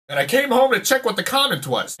And I came home to check what the comment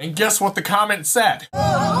was. And guess what the comment said?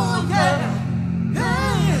 Oh,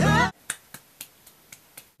 yeah.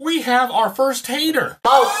 We have our first hater.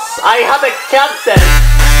 Mouse, I have a cancer.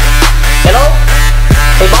 Hello?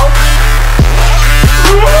 Hey, Mouse?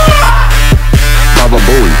 Baba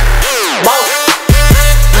Booey. Mouse.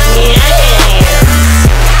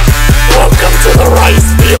 Welcome to the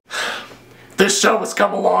rice field. This show has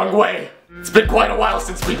come a long way. It's been quite a while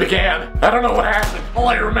since we began. I don't know what happened. All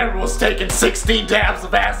I remember was taking 16 dabs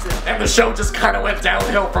of acid, and the show just kind of went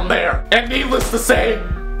downhill from there. And needless to say,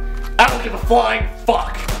 I don't give a flying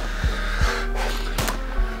fuck.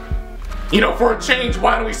 You know, for a change,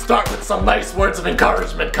 why don't we start with some nice words of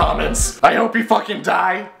encouragement comments? I hope you fucking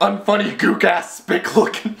die, unfunny gook-ass,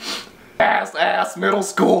 spick-looking, ass, middle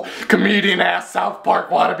school, comedian-ass, South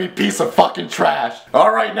Park wannabe piece of fucking trash.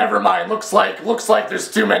 Alright, never mind. Looks like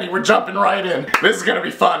there's too many. We're jumping right in. This is gonna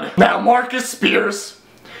be fun. Now, Marcus Spears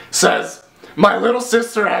says, my little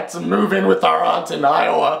sister had to move in with our aunt in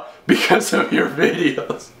Iowa because of your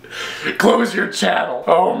videos. Close your channel.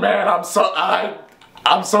 Oh man, I'm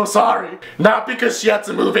so sorry. Not because she had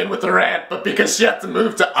to move in with her aunt, but because she had to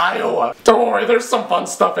move to Iowa. Don't worry, there's some fun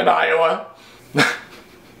stuff in Iowa.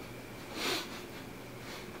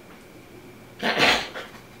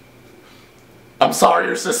 I'm sorry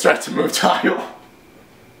your sister had to move to Iowa.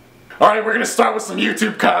 Alright, we're gonna start with some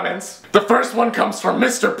YouTube comments. The first one comes from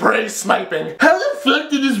Mr. Praise Sniping. How the fuck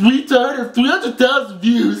did this retard have 300,000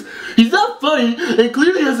 views? He's not funny and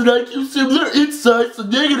clearly has an IQ similar in size to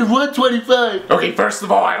negative 125. Okay, first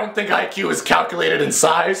of all, I don't think IQ is calculated in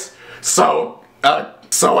size. So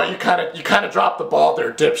you kinda dropped the ball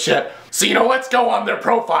there, dipshit. So you know, let's go on their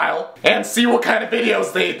profile and see what kind of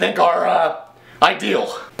videos they think are, ideal.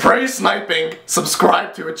 Praise Sniping,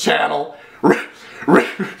 subscribe to a channel.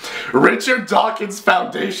 Richard Dawkins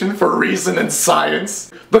Foundation for Reason and Science.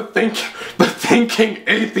 The Thinking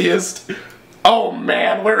Atheist. Oh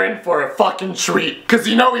man, we're in for a fucking treat. Cause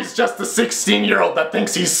you know he's just a 16-year-old that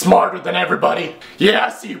thinks he's smarter than everybody. Yeah,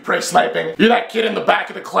 I see you, Praise Sniping. You're that kid in the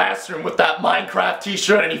back of the classroom with that Minecraft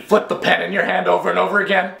t-shirt and you flip the pen in your hand over and over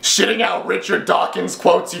again, shitting out Richard Dawkins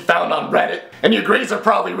quotes you found on Reddit. And your grades are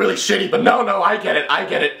probably really shitty, but no, I get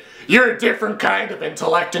it. You're a different kind of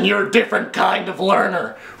intellect and you're a different kind of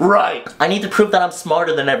learner. Right. I need to prove that I'm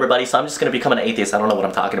smarter than everybody, so I'm just gonna become an atheist. I don't know what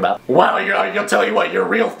I'm talking about. Wow, you'll tell you what, you're a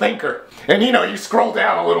real thinker. And you know, you scroll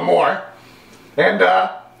down a little more, and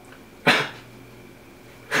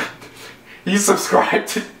you subscribe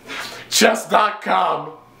to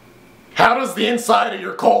chess.com. How does the inside of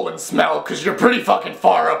your colon smell? Cause you're pretty fucking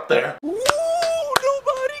far up there. Ooh,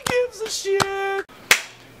 nobody gives a shit.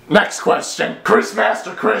 Next question. Chris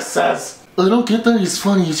Master Chris says, I don't get that he's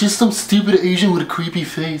funny, he's just some stupid Asian with a creepy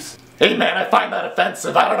face. hey man, I find that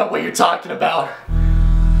offensive. I don't know what you're talking about.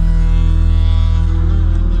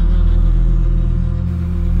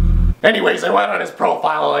 Anyways, I went on his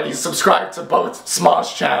profile and he's subscribed to both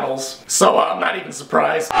Smosh channels, so I'm not even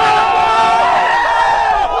surprised.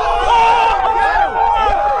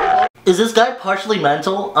 Is this guy partially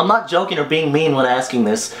mental? I'm not joking or being mean when asking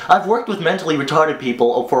this. I've worked with mentally retarded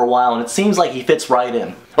people for a while and it seems like he fits right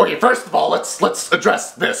in. Okay, first of all, let's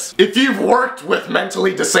address this. If you've worked with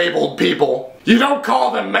mentally disabled people, you don't call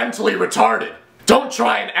them mentally retarded. Don't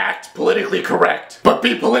try and act politically correct, but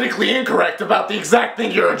be politically incorrect about the exact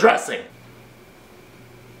thing you're addressing.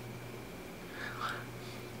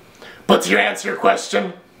 But to answer your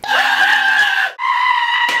question,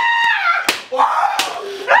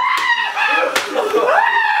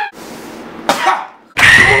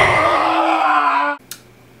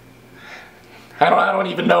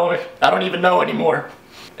 I don't even know anymore.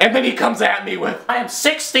 And then he comes at me with, I am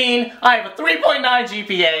 16, I have a 3.9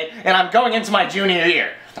 GPA, and I'm going into my junior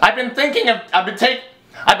year. I've been taking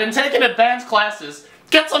advanced classes.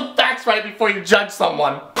 Get some facts right before you judge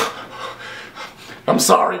someone. I'm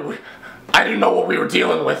sorry, I didn't know what we were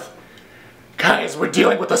dealing with. Guys, we're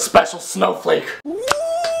dealing with a special snowflake. Ooh,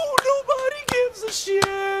 nobody gives a shit.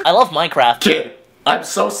 I love Minecraft. Kid, I'm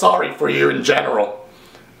so sorry for you in general.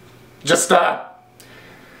 Just,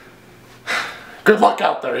 good luck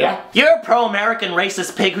out there, yeah? You're a pro-American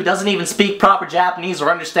racist pig who doesn't even speak proper Japanese or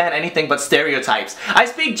understand anything but stereotypes. I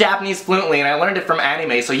speak Japanese fluently and I learned it from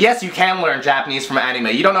anime, so yes, you can learn Japanese from anime.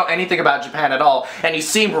 You don't know anything about Japan at all, and you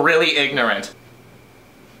seem really ignorant.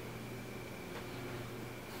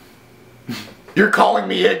 You're calling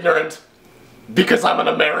me ignorant because I'm an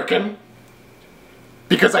American?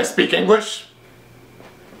 Because I speak English?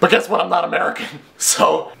 But guess what, I'm not American,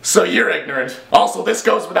 so you're ignorant. Also, this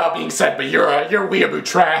goes without being said, but you're weeaboo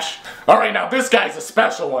trash. Alright, now this guy's a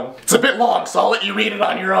special one. It's a bit long, so I'll let you read it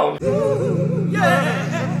on your own. Ooh,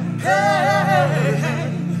 yeah.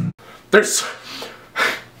 There's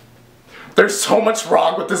so much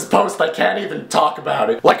wrong with this post, I can't even talk about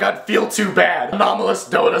it. Like I'd feel too bad. Anomalous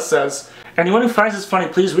Dota says, anyone who finds this funny,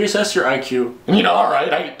 please reassess your IQ. you know,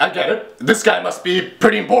 alright, I get it. This guy must be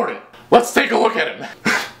pretty important. Let's take a look at him.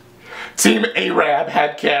 Team Arab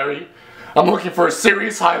had carry. I'm looking for a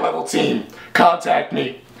serious high-level team. Contact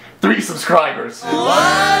me. 3 subscribers.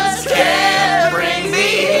 What can bring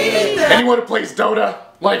me down? Anyone who plays Dota,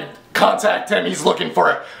 like, contact him. He's looking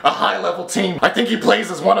for a high-level team. I think he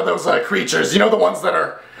plays as one of those creatures. You know, the ones that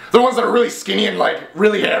are really skinny and like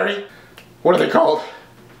really hairy. What are they called?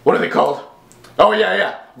 What are they called? Oh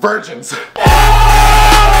yeah, virgins.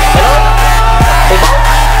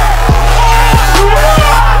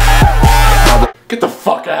 Get the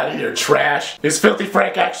fuck out of here, trash. Is Filthy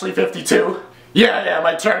Frank actually 52? Yeah, I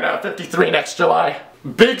might turn 53 next July.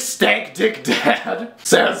 Big Stank Dick Dad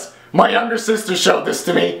says, my younger sister showed this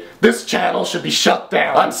to me. This channel should be shut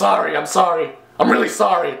down. I'm sorry. I'm really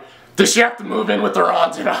sorry. Does she have to move in with her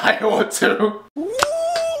aunt in Iowa too? Ooh,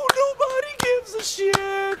 nobody gives a shit.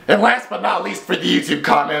 And last but not least for the YouTube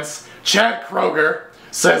comments, Chad Kroger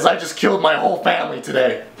says, I just killed my whole family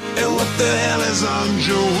today. And what the hell is on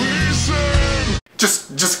Joey?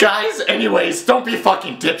 Just guys, anyways, don't be a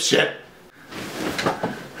fucking dipshit.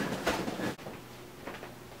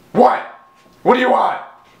 What? What do you want?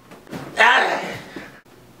 Ah.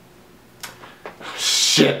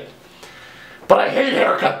 Shit. But I hate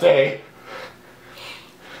haircut day.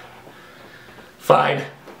 Fine.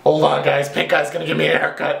 Hold on, guys. Pink Eye's gonna give me a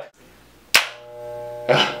haircut.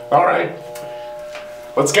 Alright.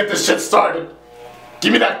 Let's get this shit started.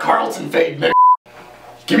 Give me that Carlton fade, nigga.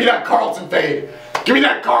 Give me that Carlton fade. Give me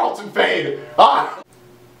that Carlton fade. Ah!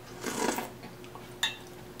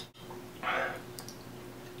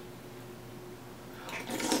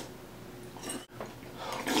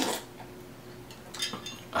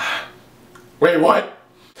 Wait, what?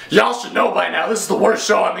 Y'all should know by now, this is the worst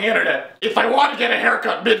show on the internet. If I want to get a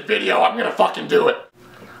haircut mid-video, I'm gonna fucking do it.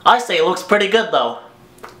 I say it looks pretty good though.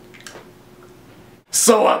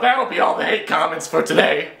 So that'll be all the hate comments for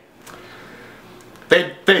today.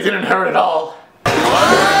 They didn't hurt at all.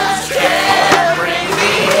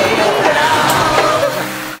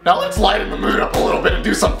 Now let's lighten the mood up a little bit and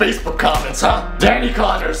do some Facebook comments, huh? Danny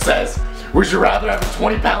Connors says, would you rather have a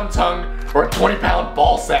 20-pound tongue or a 20-pound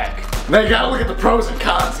ball sack? Now you gotta look at the pros and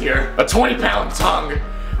cons here. A 20-pound tongue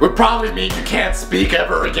would probably mean you can't speak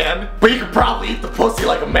ever again, but you could probably eat the pussy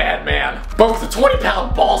like a madman. But with a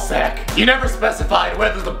 20-pound ball sack, you never specified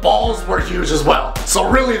whether the balls were huge as well. So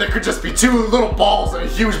really there could just be 2 little balls and a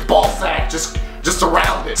huge ball sack just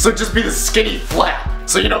around it. So it'd just be the skinny flap.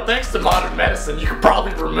 So you know, thanks to modern medicine, you could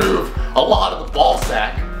probably remove a lot of the ball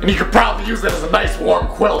sack. And you could probably use it as a nice warm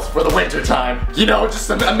quilt for the winter time. You know, just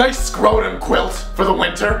a nice scrotum quilt for the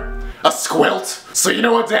winter. A squilt. So you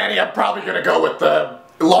know what, Danny, I'm probably gonna go with the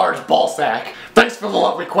large ball sack. Thanks for the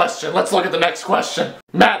lovely question. Let's look at the next question.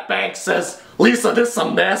 Matt Banks says, Lisa, this is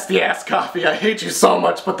some nasty ass coffee. I hate you so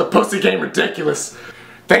much, but the pussy game ridiculous.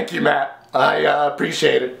 Thank you, Matt. I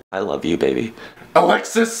appreciate it. I love you, baby.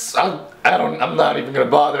 Alexis, I'm not even gonna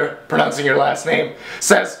bother pronouncing your last name,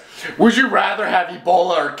 says, would you rather have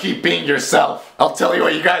Ebola or keep being yourself? I'll tell you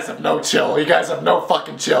what, you guys have no chill. You guys have no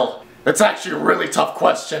fucking chill. It's actually a really tough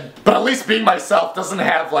question. But at least being myself doesn't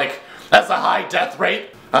have, like, as a high death rate.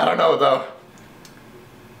 I don't know, though.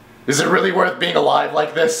 Is it really worth being alive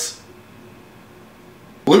like this?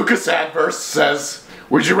 Lucas Adverse says,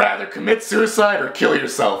 would you rather commit suicide or kill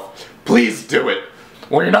yourself? Please do it.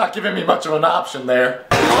 Well, you're not giving me much of an option there.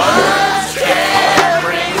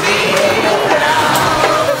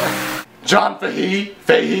 John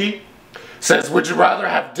Fahey says, would you rather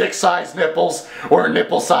have dick-sized nipples or a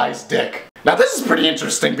nipple-sized dick? Now this is pretty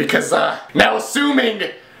interesting because, now assuming,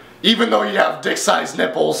 even though you have dick-sized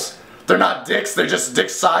nipples, they're not dicks, they're just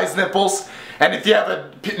dick-sized nipples, and if you have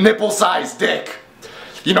a nipple-sized dick,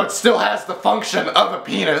 you know, it still has the function of a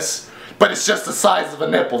penis, but it's just the size of a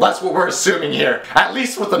nipple. That's what we're assuming here. At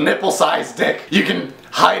least with a nipple-sized dick, you can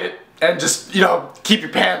hide it and just, you know, keep your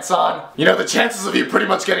pants on. You know, the chances of you pretty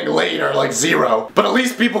much getting laid are like 0. But at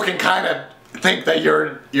least people can kind of think that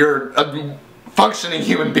you're a functioning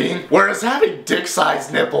human being. Whereas having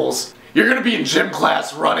dick-sized nipples, you're gonna be in gym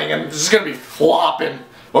class running and it's just gonna be flopping.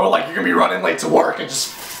 Or like you're gonna be running late to work and just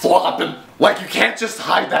flopping. Like you can't just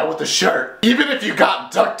hide that with a shirt. Even if you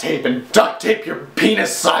got duct tape and duct tape your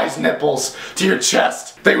penis-sized nipples to your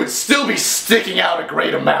chest, they would still be sticking out a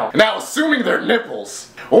great amount. Now assuming they're nipples,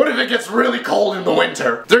 what if it gets really cold in the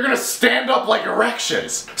winter? They're gonna stand up like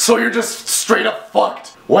erections. So you're just straight up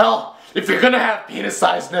fucked. Well, if you're gonna have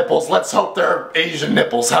penis-sized nipples, let's hope they're Asian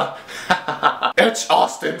nipples, huh? H.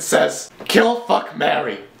 Austin says, kill, fuck,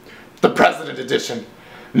 marry. The President Edition.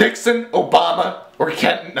 Nixon, Obama, or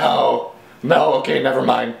Kent? No, okay, never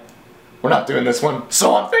mind. We're not doing this one.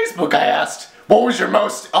 So on Facebook I asked, what was your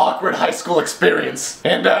most awkward high school experience?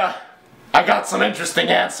 And I got some interesting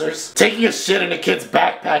answers. Taking a shit in a kid's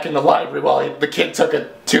backpack in the library while the kid took a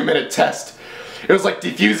 2-minute test. It was like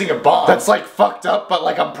defusing a bomb. That's like fucked up, but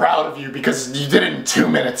like I'm proud of you because you did it in 2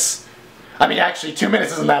 minutes. I mean, actually 2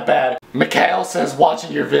 minutes isn't that bad. Mikhail says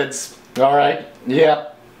watching your vids. Alright, yeah.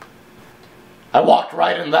 I walked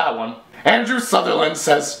right in that one. Andrew Sutherland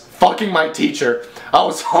says, fucking my teacher. I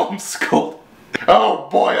was homeschooled. Oh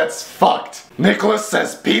boy, that's fucked. Nicholas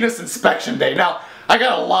says penis inspection day. Now, I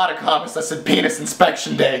got a lot of comments that said penis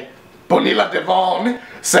inspection day. Bonilla Devon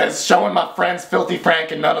says showing my friends Filthy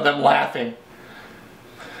Frank and none of them laughing.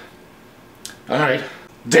 Alright.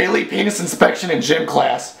 Daily penis inspection in gym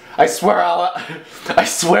class. I swear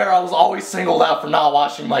I was always singled out for not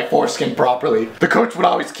washing my foreskin properly. The coach would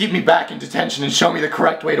always keep me back in detention and show me the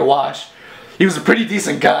correct way to wash. He was a pretty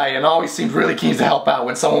decent guy and always seemed really keen to help out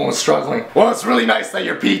when someone was struggling. Well, it's really nice that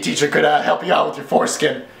your PE teacher could help you out with your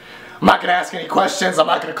foreskin. I'm not gonna ask any questions, I'm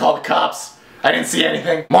not gonna call the cops. I didn't see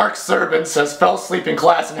anything. Mark Serban says, fell asleep in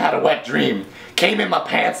class and had a wet dream. Came in my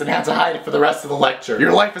pants and had to hide it for the rest of the lecture.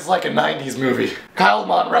 Your life is like a 90s movie. Kyle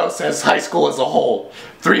Monroe says, high school as a whole.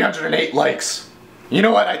 308 likes. You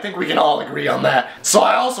know what, I think we can all agree on that. So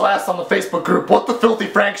I also asked on the Facebook group what the Filthy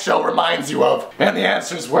Frank show reminds you of. And the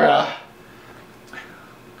answers were,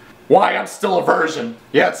 why I'm still a virgin.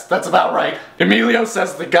 Yes, that's about right. Emilio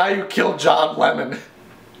says the guy who killed John Lemon.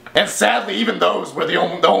 And sadly, even those were the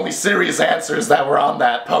only serious answers that were on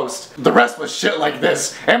that post. The rest was shit like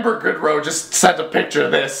this. Amber Goodrow just sent a picture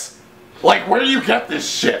of this. Like, where do you get this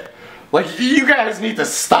shit? Like, you guys need to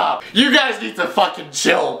stop. You guys need to fucking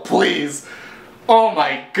chill, please. Oh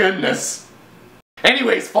my goodness.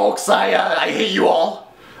 Anyways, folks, I hate you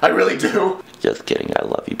all. I really do. Just kidding, I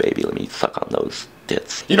love you, baby. Let me suck on those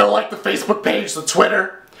tits. You know, like the Facebook page, the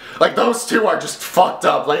Twitter? Like, those two are just fucked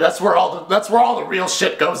up. Like, that's where all the real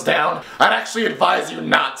shit goes down. I'd actually advise you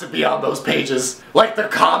not to be on those pages. Like, the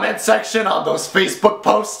comment section on those Facebook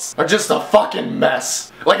posts are just a fucking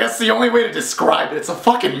mess. Like, that's the only way to describe it. It's a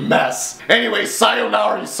fucking mess. Anyway,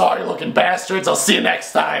 sayonara, you sorry looking bastards. I'll see you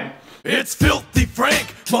next time. It's Filthy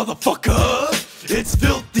Frank, motherfucker. It's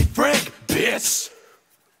Filthy Frank, bitch.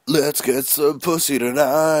 Let's get some pussy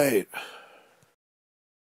tonight.